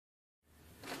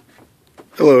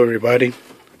Hello everybody.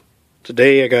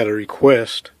 Today I got a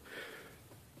request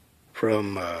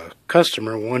from a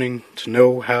customer wanting to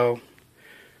know how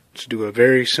to do a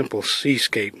very simple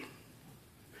seascape.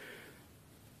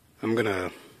 I'm gonna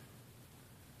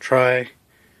try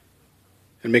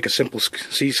and make a simple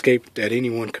seascape that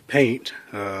anyone could paint.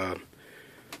 I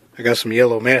got some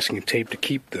yellow masking tape to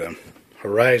keep the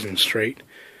horizon straight,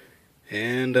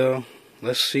 and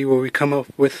let's see what we come up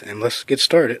with, and let's get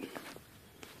started.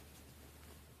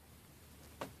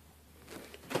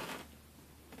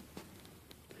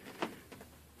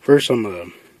 First, I'm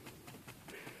going to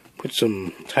put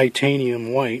some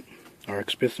titanium white, or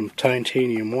expect some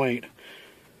titanium white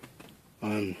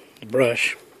on the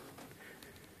brush.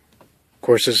 Of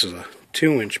course, this is a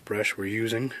 2-inch brush we're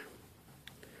using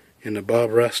in the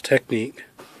Bob Ross technique.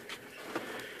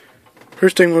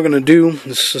 First thing we're going to do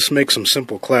is just make some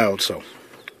simple clouds. So,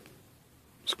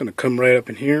 it's going to come right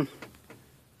up in here. And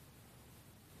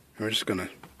we're just going to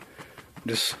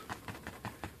just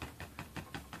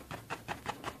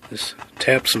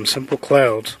tap some simple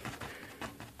clouds.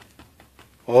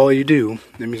 All you do,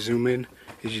 let me zoom in,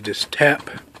 is you just tap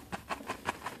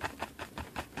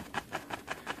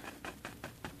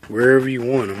wherever you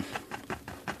want them.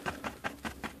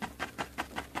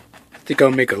 I think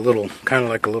I'll make a little, kind of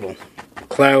like a little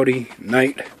cloudy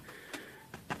night.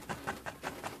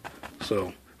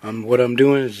 So what I'm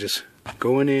doing is just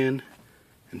going in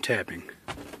and tapping,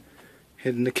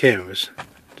 hitting the canvas,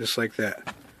 just like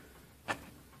that.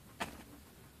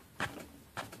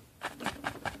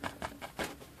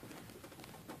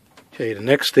 Okay, the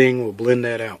next thing we'll blend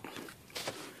that out.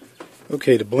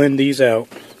 Okay, to blend these out,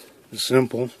 it's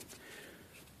simple.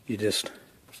 You just,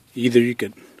 either you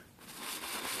could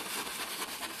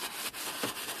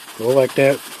go like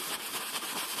that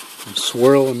and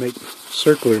swirl and make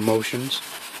circular motions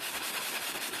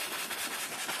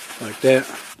like that,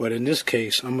 but in this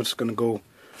case I'm just going to go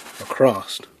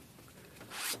across.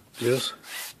 Just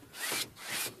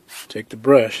take the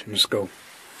brush and just go,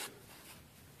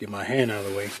 get my hand out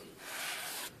of the way.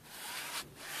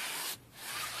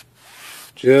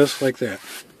 Just like that.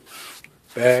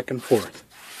 Back and forth.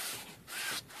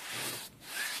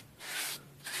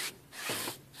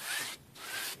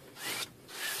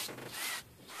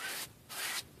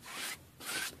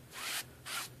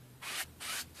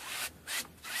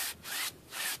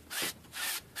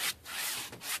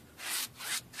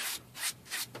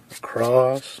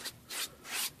 Across.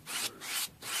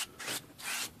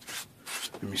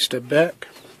 Let me step back.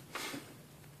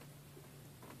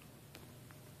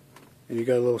 And you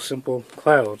got a little simple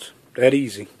clouds. That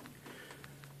easy.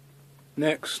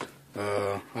 Next,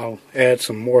 I'll add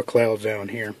some more clouds down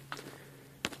here.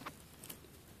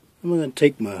 I'm going to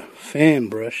take my fan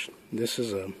brush. This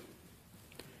is a,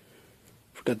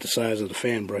 forgot the size of the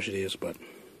fan brush it is, but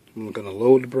I'm going to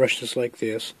load the brush just like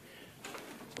this.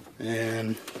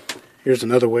 And here's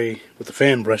another way with the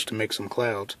fan brush to make some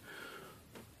clouds.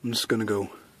 I'm just going to go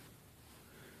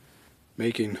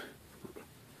making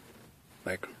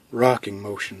like rocking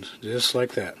motions, just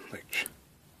like that. Like,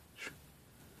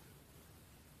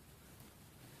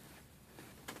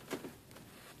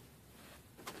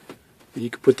 you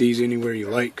can put these anywhere you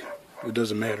like, it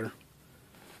doesn't matter.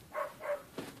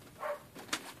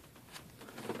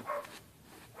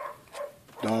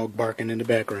 Dog barking in the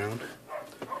background.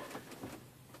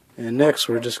 And next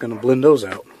we're just going to blend those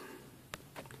out.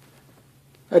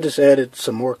 I just added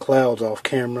some more clouds off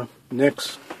camera.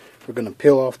 Next we're going to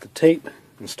peel off the tape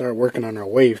and start working on our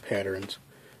wave patterns.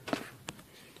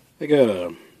 I got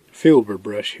a filbert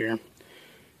brush here.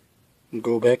 And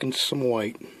go back into some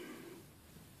white.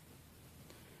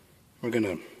 We're going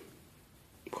to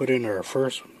put in our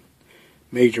first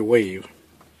major wave.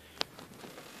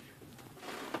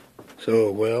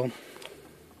 So, well,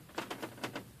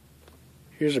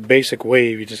 here's a basic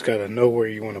wave. You just got to know where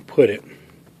you want to put it.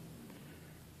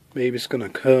 Maybe it's going to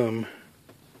come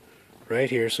right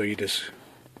here, so you just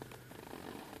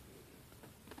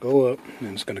go up,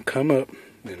 and it's going to come up,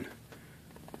 and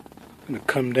it's going to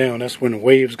come down. That's when the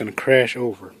wave's going to crash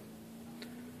over.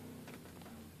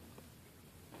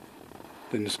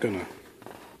 Then it's going to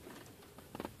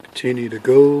continue to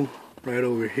go right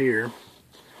over here,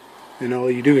 and all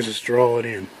you do is just draw it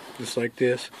in, just like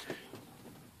this.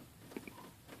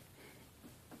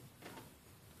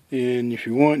 And if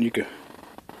you want, you could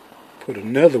put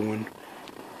another one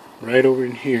right over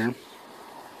in here.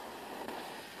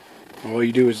 All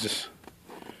you do is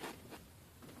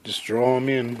just draw them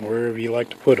in wherever you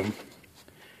like to put them.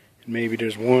 And maybe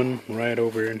there's one right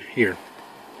over in here.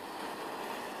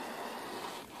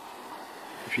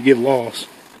 If you get lost,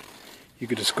 you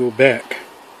could just go back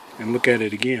and look at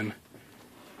it again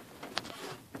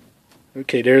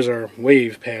Okay, there's our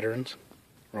wave patterns,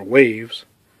 or waves.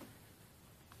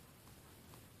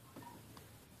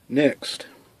 Next,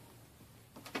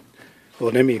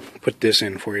 well, let me put this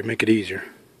in for you, make it easier.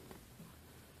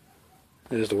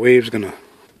 As the wave's gonna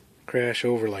crash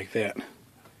over like that.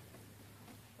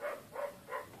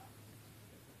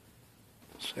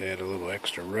 Let's add a little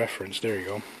extra reference. There you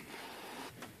go.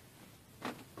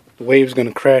 The wave's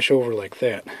gonna crash over like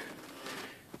that.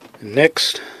 And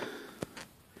next,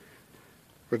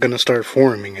 we're gonna start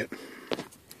forming it. I'm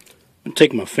gonna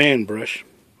take my fan brush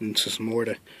and some more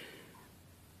to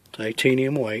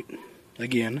titanium white,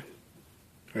 again,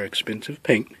 our expensive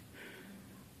paint.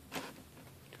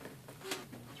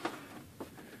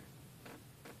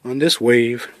 On this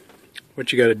wave,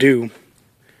 what you got to do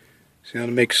is you got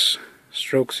to make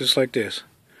strokes just like this,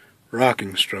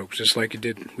 rocking strokes, just like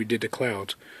we did the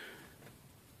clouds.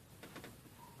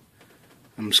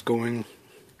 I'm just moving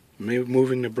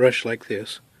the brush like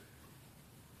this.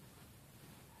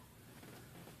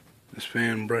 This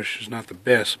fan brush is not the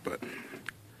best, but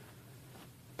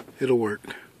it'll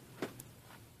work.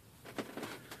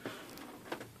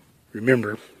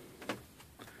 Remember,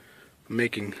 I'm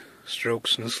making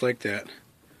strokes just like that.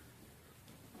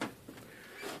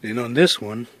 Then on this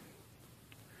one,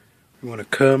 we want to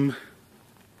come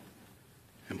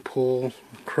and pull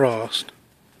across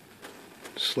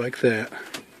just like that.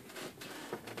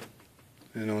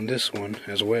 And on this one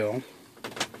as well.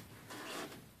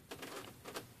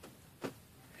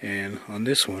 And on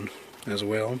this one as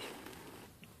well.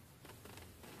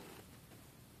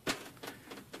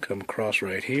 Come across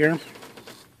right here.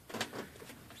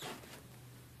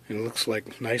 And it looks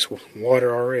like nice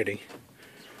water already.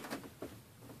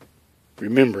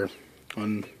 Remember,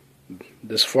 on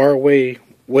this far away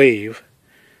wave,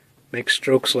 make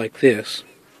strokes like this,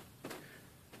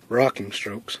 rocking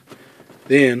strokes.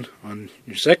 Then, on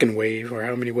your second wave, or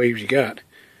how many waves you got,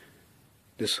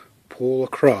 just pull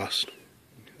across,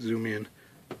 zoom in,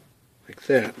 like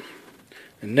that.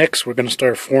 And next we're going to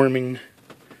start forming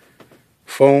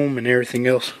foam and everything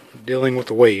else dealing with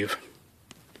the wave.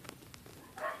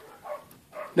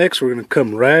 Next we're going to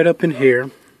come right up in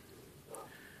here,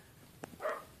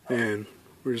 and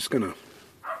we're just going to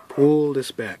pull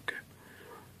this back.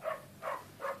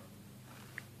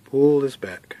 Pull this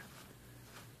back.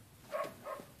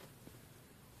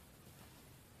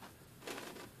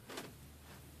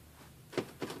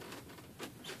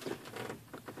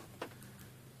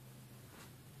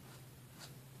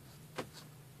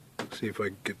 See if I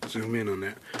can get zoom in on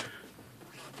that.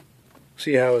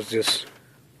 See how it's just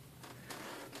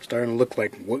starting to look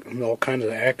like all kinds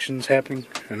of actions happening?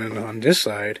 And then on this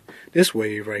side, this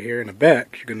wave right here in the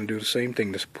back, you're going to do the same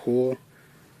thing. Just pull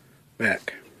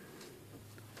back.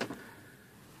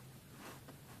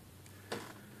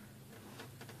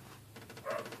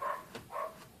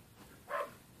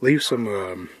 Leave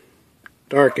some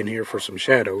dark in here for some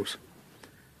shadows.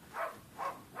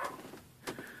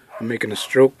 I'm making a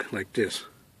stroke like this.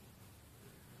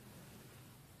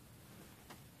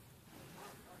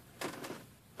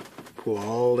 Pull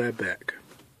all that back.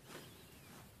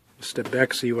 Step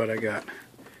back, see what I got.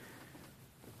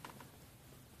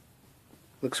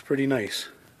 Looks pretty nice.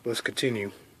 Let's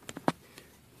continue.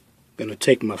 Gonna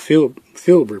take my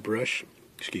filbert brush,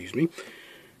 excuse me,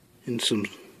 and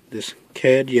this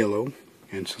cad yellow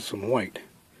and some white.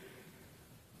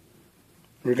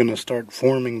 We're gonna start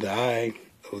forming the eye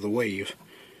of the wave.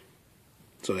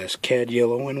 So that's cad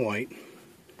yellow and white.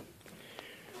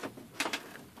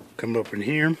 Come up in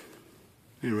here,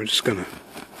 and we're just gonna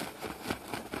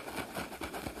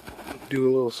do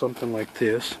a little something like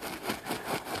this.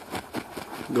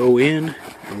 Go in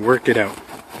and work it out.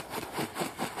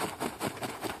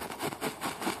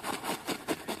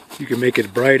 You can make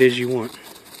it bright as you want.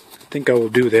 I think I will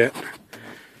do that.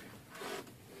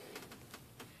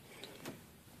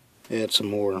 Add some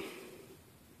more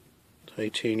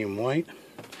titanium white.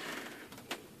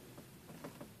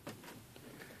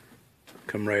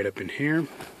 Come right up in here.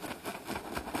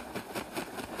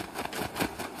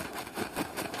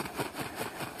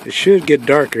 It should get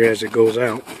darker as it goes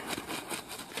out,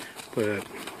 but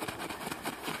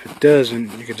if it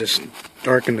doesn't, you can just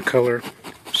darken the color,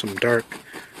 some dark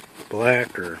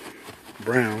black or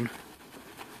brown.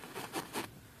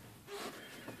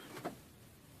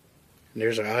 And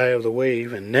there's our eye of the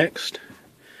wave. And next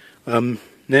we're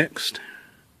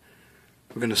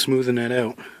going to smoothen that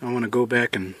out. I want to go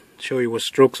back and show you what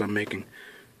strokes I'm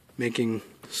making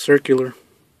circular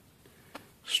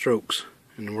strokes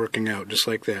and working out just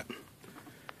like that.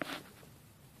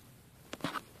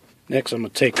 Next I'm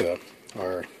going to take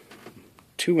our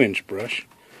 2-inch brush,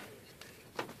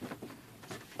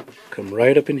 come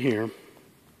right up in here,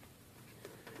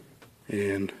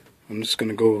 and I'm just going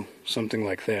to go something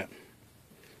like that.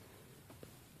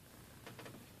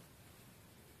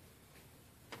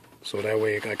 So that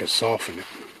way I can soften it.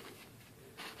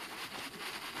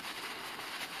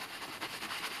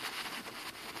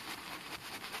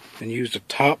 And use the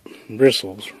top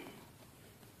bristles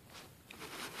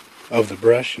of the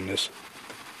brush in this.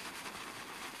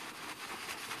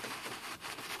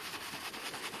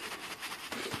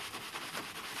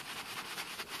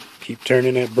 Keep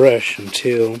turning that brush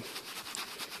until it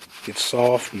gets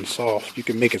soft and soft. You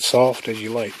can make it soft as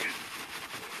you like.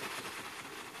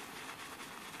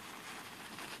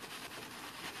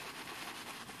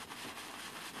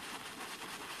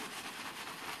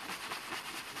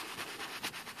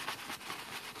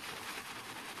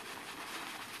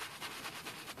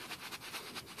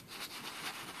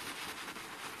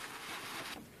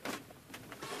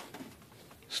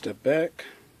 Step back,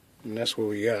 and that's what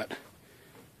we got.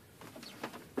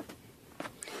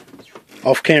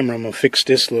 Off camera, I'm going to fix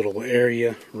this little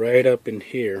area right up in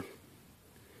here.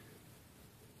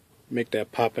 Make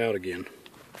that pop out again.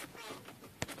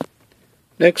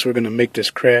 Next, we're going to make this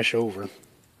crash over.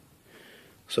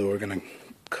 So we're going to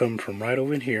come from right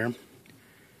over in here. And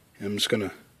I'm just going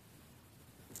to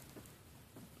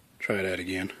try that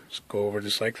again. Just go over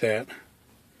just like that.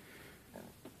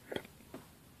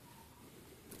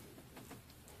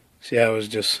 See how it's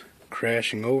just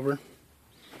crashing over?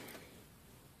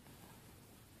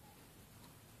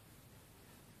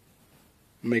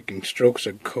 Making strokes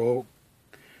that go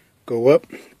up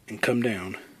and come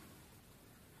down.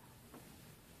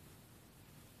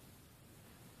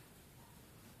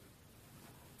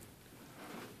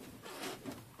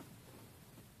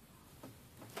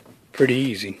 Pretty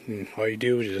easy. And all you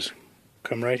do is just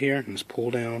come right here and just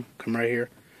pull down, come right here,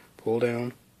 pull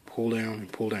down,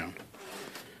 and pull down.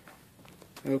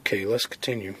 Okay, let's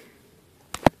continue.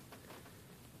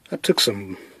 I took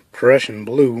some Prussian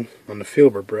blue on the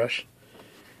filbert brush,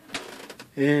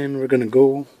 and we're going to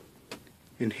go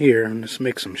in here and just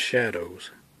make some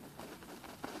shadows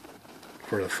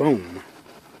for the foam.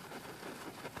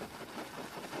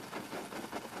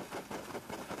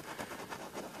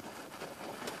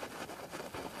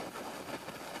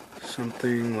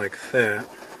 Something like that.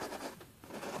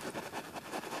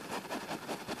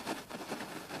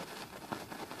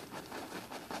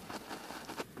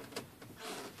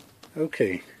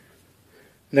 Okay,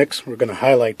 next we're going to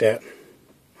highlight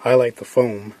the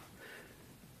foam,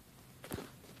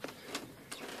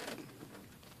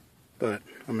 but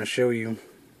I'm going to show you,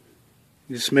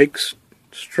 just make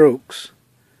strokes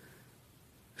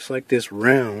just like this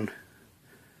round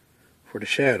for the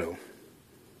shadow,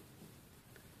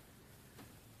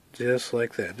 just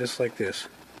like that, just like this.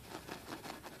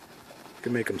 You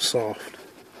can make them soft,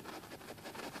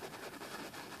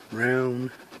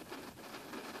 round.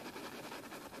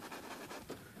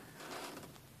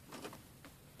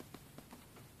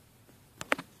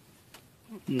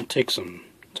 I'm going to take some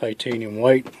titanium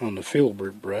white on the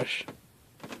filbert brush.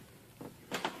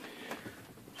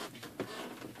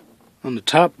 On the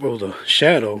top of the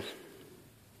shadow,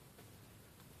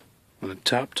 on the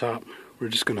top, we're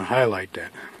just going to highlight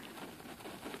that.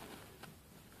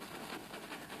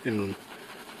 In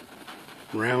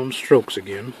round strokes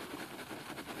again.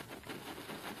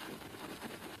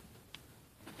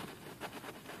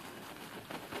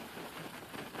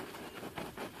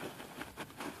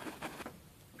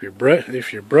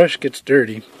 If your brush gets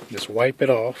dirty, just wipe it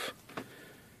off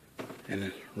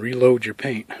and reload your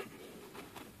paint.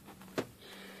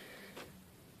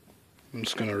 I'm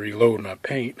just going to reload my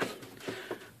paint. The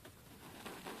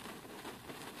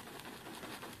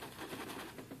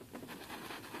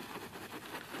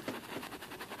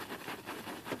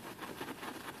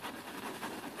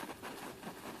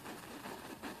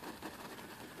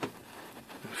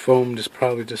foam just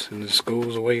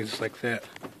goes away just like that.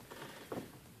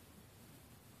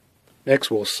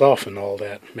 Next we'll soften all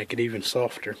that, make it even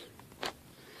softer.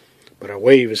 But our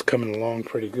wave is coming along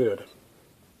pretty good.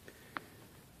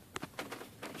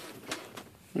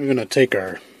 We're going to take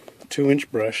our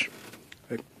 2-inch brush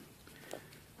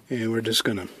and we're just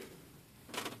going to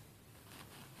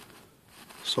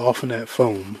soften that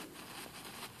foam.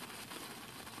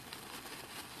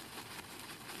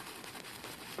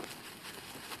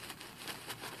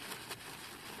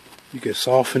 You can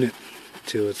soften it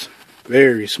till it's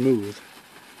very smooth.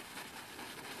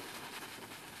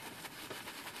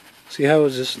 See how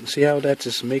that's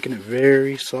just making it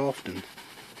very soft and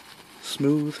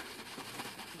smooth?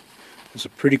 It's a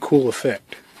pretty cool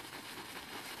effect.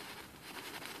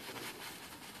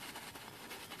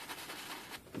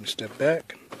 Let me step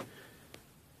back.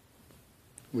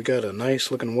 we got a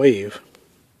nice looking wave.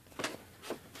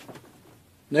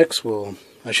 Next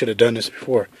I should have done this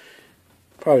before,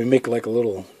 probably make like a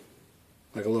little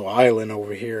island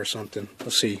over here or something.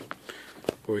 Let's see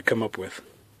what we come up with.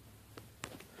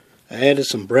 I added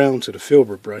some brown to the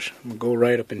filbert brush. I'm going to go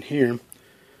right up in here,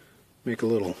 make a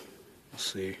little,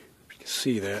 let's see if you can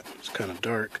see that, it's kind of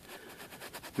dark,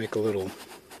 make a little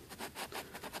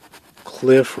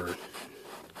cliff or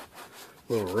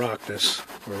little rock or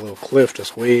a little cliff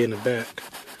that's way in the back.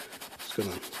 Just going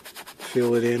to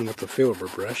fill it in with the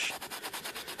filbert brush.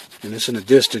 And it's in the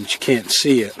distance, you can't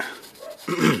see it.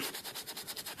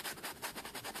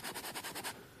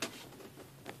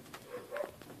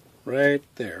 Right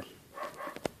there.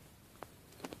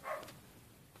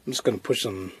 I'm just going to put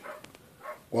some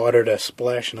water that's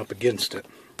splashing up against it.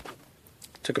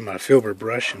 Took my filbert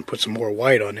brush and put some more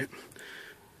white on it.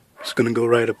 Just going to go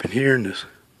right up in here and just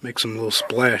make some little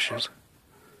splashes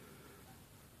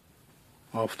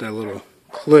off that little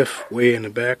cliff way in the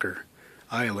back or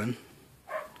island.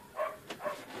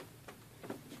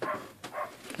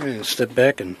 And step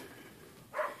back and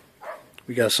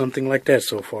we got something like that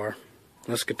so far.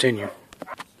 Let's continue.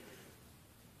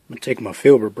 I'm going to take my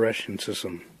filbert brush into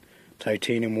some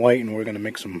titanium white and we're going to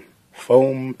make some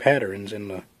foam patterns in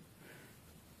the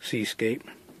seascape.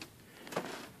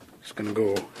 Just going to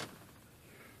go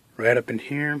right up in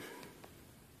here.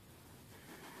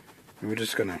 And we're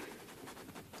just going to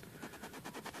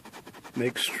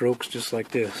make strokes just like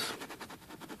this.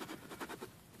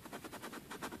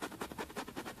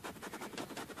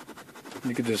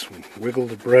 You could just wiggle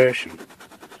the brush and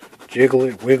jiggle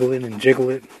it, wiggle it, and jiggle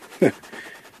it.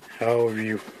 however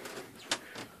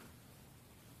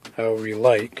you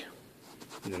like.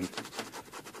 And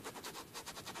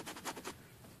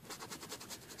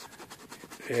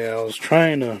yeah, I was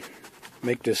trying to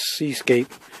make this seascape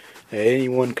that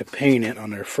anyone could paint it on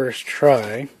their first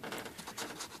try.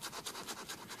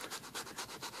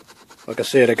 Like I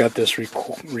said, I got this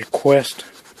request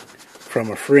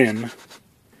from a friend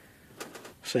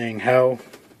saying how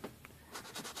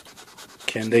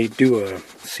can they do a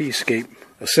seascape,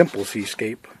 a simple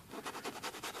seascape,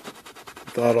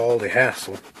 without all the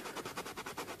hassle.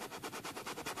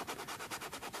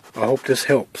 I hope this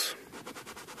helps.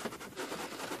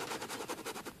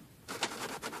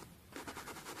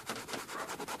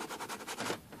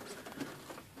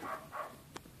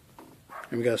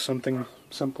 And we got something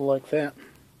simple like that.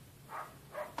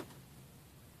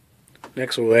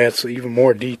 Next we'll add some even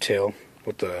more detail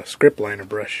with the script liner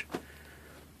brush.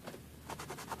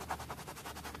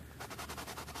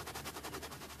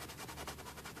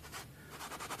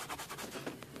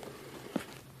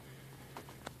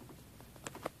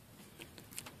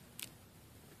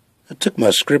 I took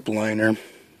my script liner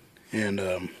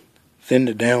and thinned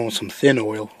it down with some thin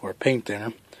oil or paint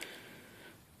thinner.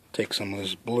 Take some of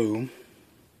this blue.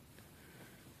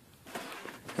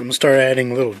 I'm going to start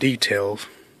adding little details.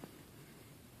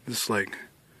 Just like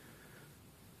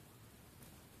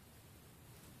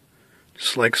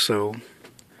so.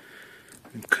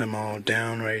 And come all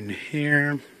down right in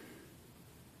here.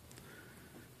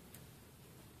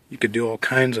 You could do all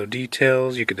kinds of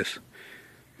details. You could just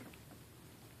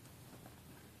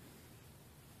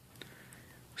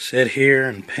sit here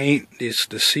and paint the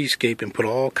seascape and put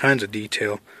all kinds of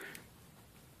detail.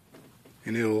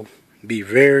 And it'll be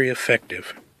very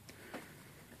effective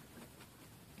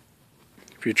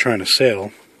if you're trying to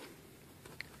sell.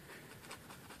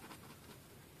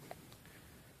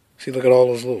 See, look at all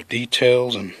those little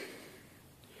details and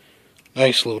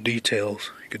nice little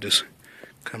details. You could just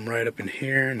come right up in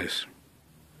here and just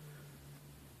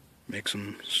make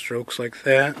some strokes like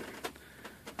that.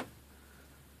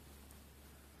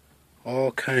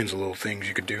 All kinds of little things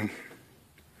you could do.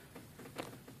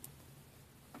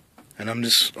 And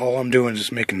all I'm doing is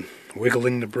just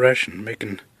wiggling the brush and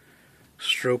making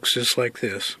strokes just like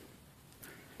this.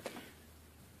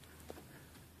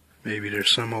 Maybe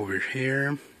there's some over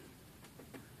here.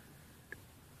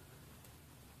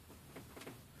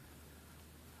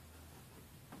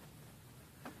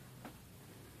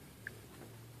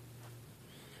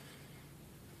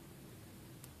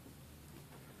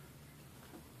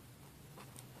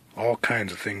 All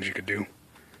kinds of things you could do.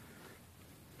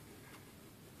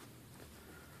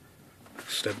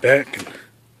 Step back and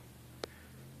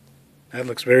that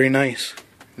looks very nice.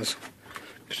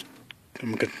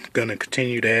 I'm going to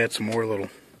continue to add some more little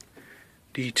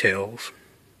details.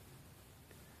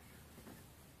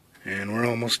 And we're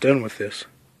almost done with this.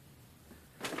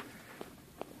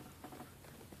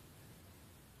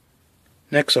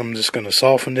 Next I'm just going to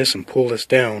soften this and pull this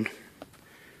down.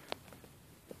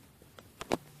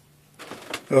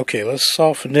 Okay, let's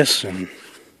soften this, and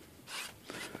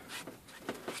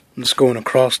I'm just going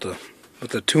across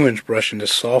with a 2-inch brush and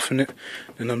just soften it.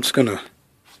 And I'm just gonna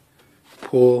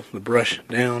pull the brush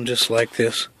down just like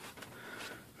this,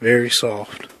 very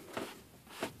soft,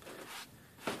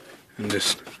 and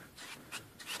just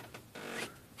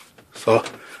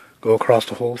go across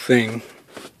the whole thing.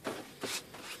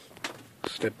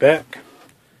 Step back.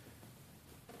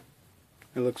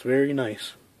 It looks very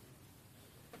nice.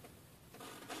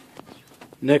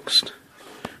 Next,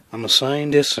 I'm gonna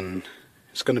sign this, and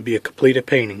it's gonna be a completed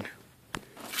painting.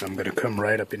 I'm gonna come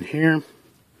right up in here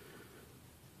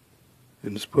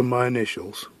and just put my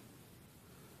initials.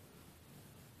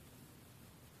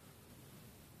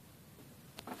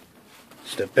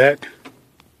 Step back.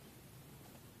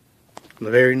 A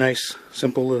very nice,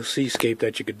 simple little seascape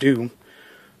that you could do.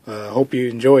 Hope you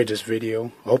enjoyed this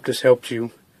video. I hope this helped you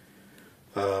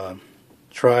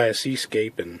try a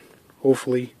seascape, and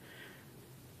hopefully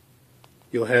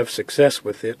you'll have success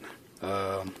with it.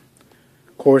 Of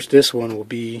course, this one will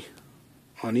be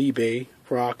on eBay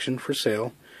for auction, for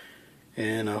sale.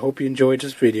 And I hope you enjoyed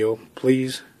this video.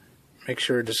 Please make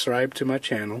sure to subscribe to my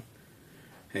channel,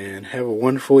 and have a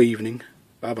wonderful evening.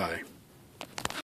 Bye bye.